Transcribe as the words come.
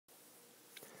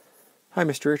Hi,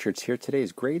 Mr. Richards here.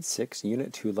 Today's Grade 6,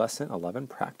 Unit 2, Lesson 11,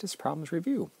 Practice Problems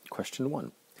Review. Question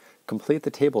 1. Complete the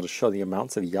table to show the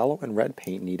amounts of yellow and red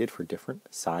paint needed for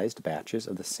different sized batches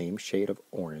of the same shade of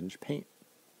orange paint.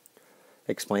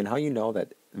 Explain how you know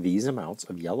that these amounts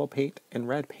of yellow paint and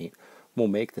red paint will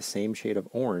make the same shade of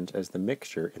orange as the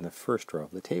mixture in the first row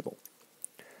of the table.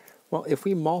 Well, if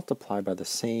we multiply by the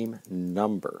same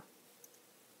number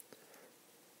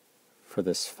for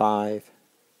this 5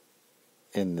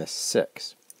 and this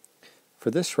 6.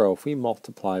 For this row, if we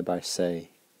multiply by, say,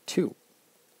 2,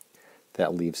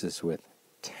 that leaves us with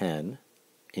 10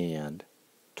 and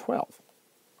 12.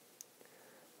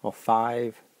 Well,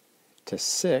 5 to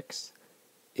 6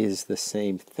 is the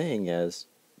same thing as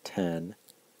 10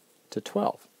 to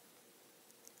 12.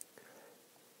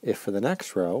 If for the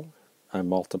next row, I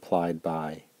multiplied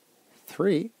by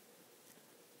 3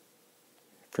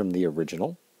 from the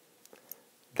original,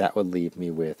 that would leave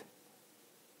me with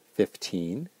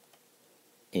 15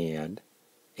 and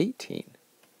 18.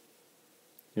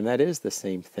 And that is the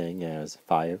same thing as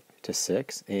 5 to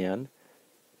 6 and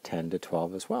 10 to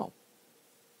 12 as well.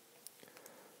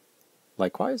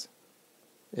 Likewise,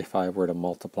 if I were to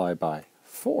multiply by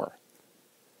 4,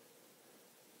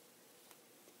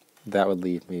 that would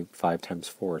leave me 5 times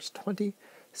 4 is 20,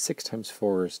 6 times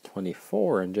 4 is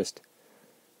 24, and just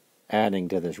adding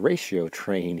to this ratio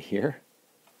train here,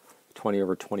 20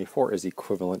 over 24 is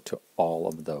equivalent to all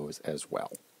of those as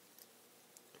well.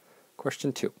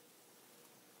 Question 2.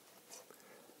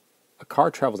 A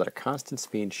car travels at a constant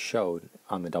speed showed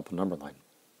on the double number line.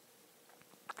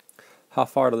 How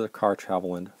far does the car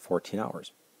travel in 14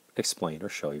 hours? Explain or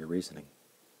show your reasoning.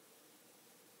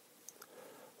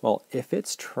 Well, if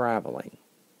it's traveling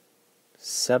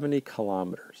 70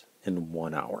 kilometers in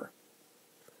 1 hour,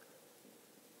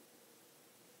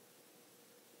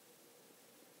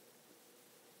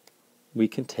 we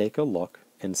can take a look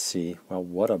and see, well,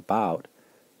 what about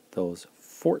those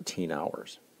 14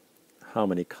 hours? How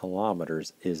many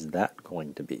kilometers is that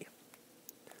going to be?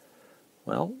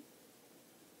 Well,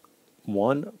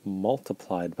 1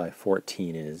 multiplied by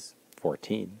 14 is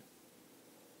 14.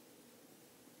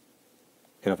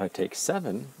 And if I take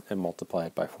 7 and multiply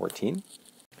it by 14,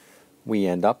 we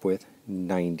end up with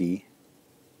 980,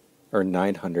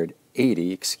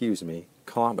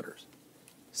 kilometers.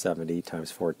 70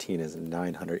 times 14 is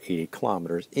 980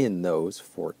 kilometers in those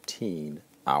 14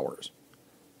 hours.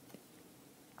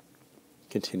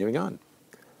 Continuing on.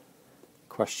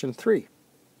 Question 3.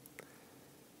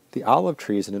 The olive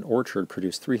trees in an orchard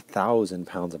produce 3,000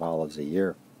 pounds of olives a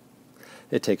year.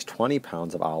 It takes 20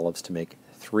 pounds of olives to make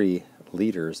 3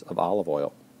 liters of olive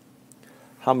oil.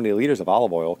 How many liters of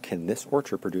olive oil can this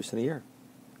orchard produce in a year?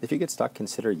 If you get stuck,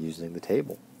 consider using the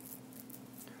table.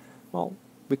 Well,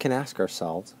 we can ask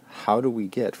ourselves, how do we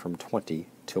get from 20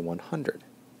 to 100?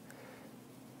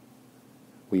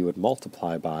 We would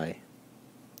multiply by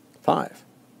 5.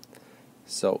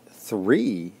 So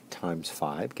 3 times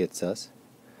 5 gets us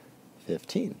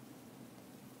 15.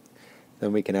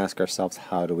 Then we can ask ourselves,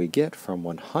 how do we get from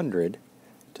 100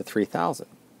 to 3,000?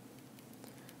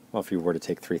 Well, if you were to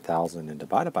take 3,000 and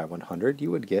divide it by 100,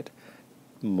 you would get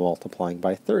multiplying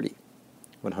by 30.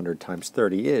 100 times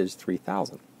 30 is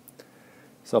 3,000.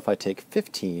 So if I take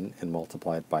 15 and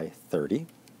multiply it by 30,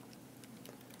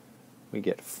 we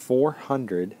get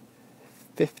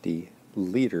 450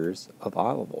 liters of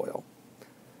olive oil.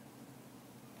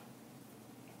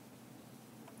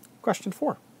 Question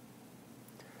 4.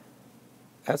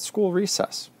 At school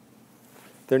recess,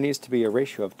 there needs to be a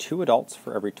ratio of 2 adults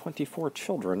for every 24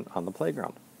 children on the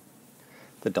playground.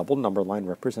 The double number line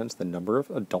represents the number of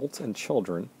adults and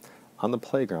children on the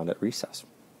playground at recess.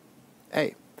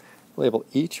 A. Label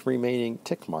each remaining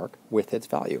tick mark with its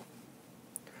value.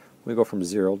 We go from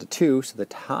 0 to 2, so the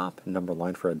top number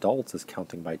line for adults is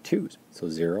counting by 2s. So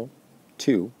 0,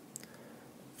 2,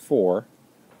 4,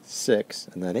 6,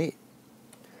 and then 8.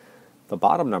 The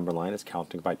bottom number line is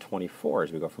counting by 24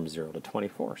 as we go from 0 to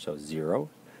 24. So 0,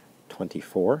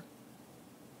 24,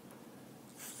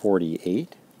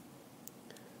 48,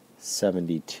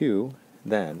 72,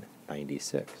 then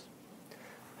 96.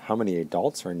 How many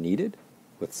adults are needed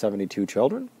with 72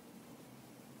 children?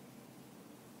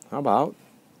 How about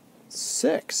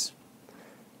 6?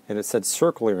 And it said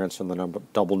circle your answer on the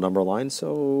double number line,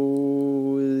 so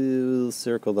we'll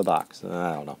circle the box.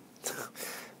 I don't know.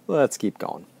 Let's keep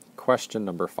going. Question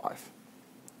number 5.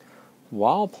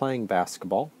 While playing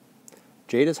basketball,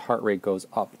 Jada's heart rate goes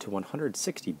up to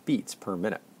 160 beats per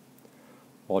minute.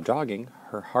 While jogging,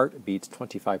 her heart beats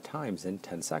 25 times in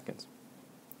 10 seconds.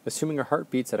 Assuming her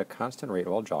heart beats at a constant rate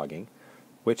while jogging,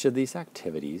 which of these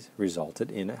activities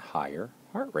resulted in a higher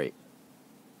heart rate?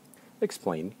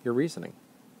 Explain your reasoning.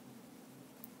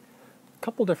 A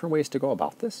couple different ways to go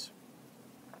about this.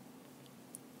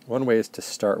 One way is to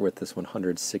start with this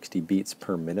 160 beats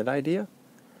per minute idea.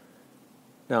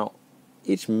 Now,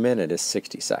 each minute is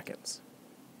 60 seconds.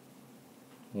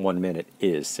 1 minute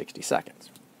is 60 seconds.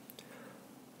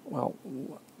 Well,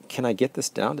 can I get this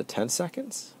down to 10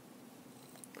 seconds?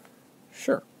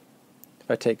 Sure.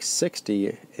 If I take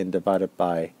 60 and divide it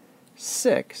by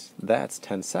 6, that's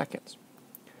 10 seconds.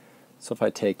 So if I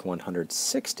take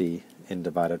 160 and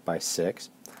divide it by 6,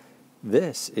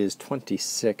 this is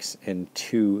 26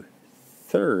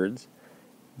 2/3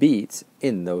 beats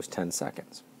in those 10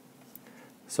 seconds.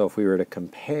 So if we were to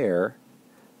compare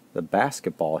the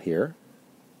basketball here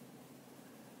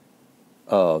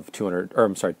of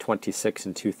 26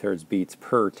 2/3 beats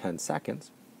per 10 seconds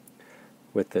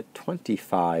with the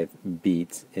 25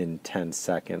 beats in 10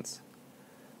 seconds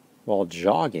while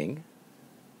jogging,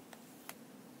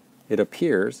 it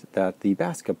appears that the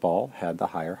basketball had the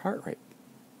higher heart rate.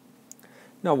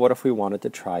 Now, what if we wanted to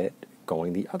try it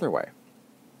going the other way?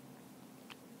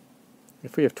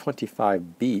 If we have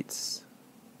 25 beats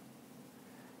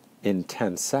in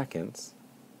 10 seconds,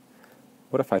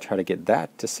 what if I try to get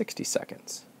that to 60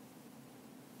 seconds?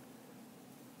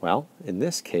 Well, in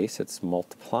this case, it's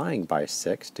multiplying by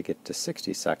 6 to get to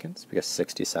 60 seconds, because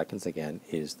 60 seconds, again,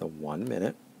 is the 1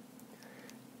 minute.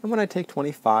 And when I take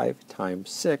 25 times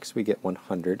 6, we get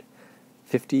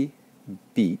 150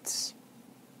 beats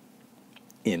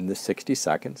in the 60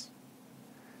 seconds.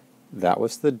 That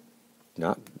was the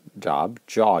job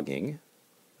jogging.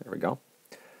 There we go.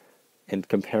 And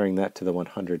comparing that to the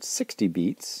 160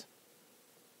 beats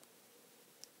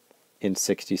in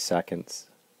 60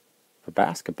 seconds for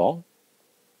basketball,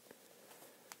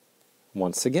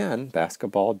 once again,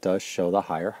 basketball does show the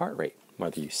higher heart rate,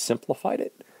 whether you simplified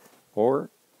it or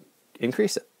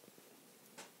increase it.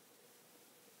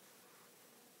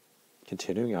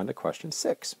 Continuing on to question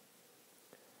 6.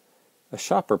 A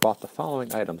shopper bought the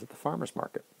following items at the farmer's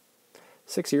market.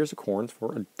 6 ears of corn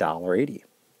for $1.80.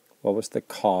 What was the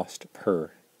cost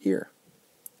per ear?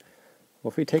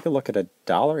 Well, if we take a look at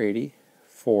 $1.80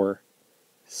 for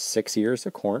 6 ears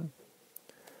of corn,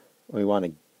 we want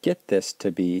to get this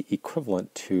to be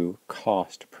equivalent to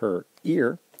cost per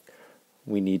ear.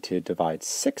 We need to divide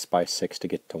 6 by 6 to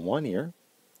get to 1 ear.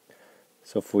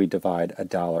 So if we divide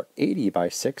 $1.80 by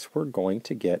 6, we're going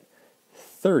to get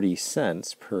 30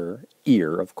 cents per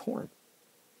ear of corn.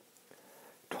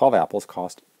 12 apples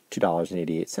cost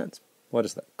 $2.88. What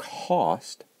is the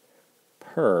cost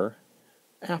per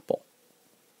apple?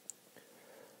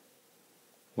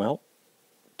 Well,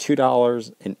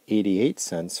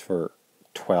 $2.88 for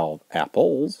 12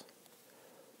 apples.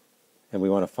 And we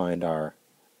want to find our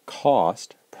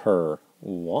cost per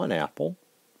 1 apple.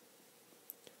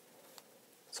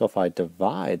 So if I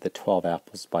divide the 12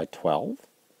 apples by 12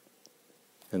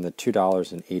 and the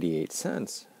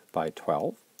 $2.88 by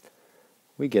 12,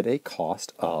 we get a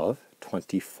cost of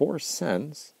 24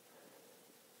 cents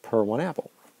per 1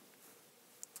 apple.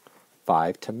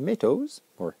 5 tomatoes,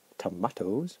 or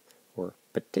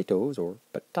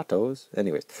potatoes,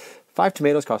 anyways, 5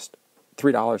 tomatoes cost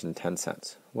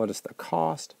 $3.10. What is the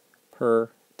cost per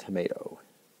tomato?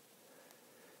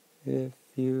 If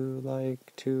you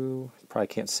like to, probably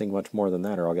can't sing much more than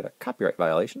that or I'll get a copyright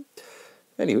violation.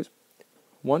 Anywho's,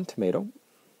 1 tomato,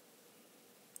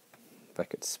 if I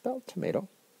could spell tomato,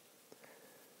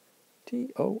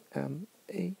 Tomato.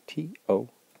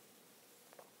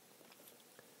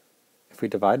 If we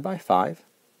divide by 5,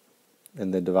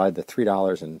 and then divide the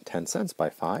 $3.10 by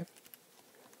 5,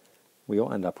 we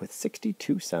will end up with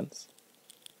 62 cents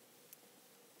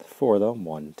for the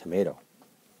 1 tomato.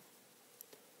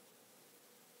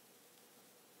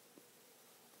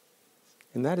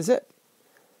 And that is it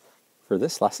for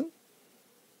this lesson,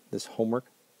 this homework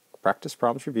practice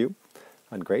problems review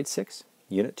on grade 6,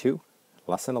 unit 2,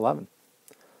 lesson 11.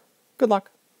 Good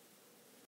luck.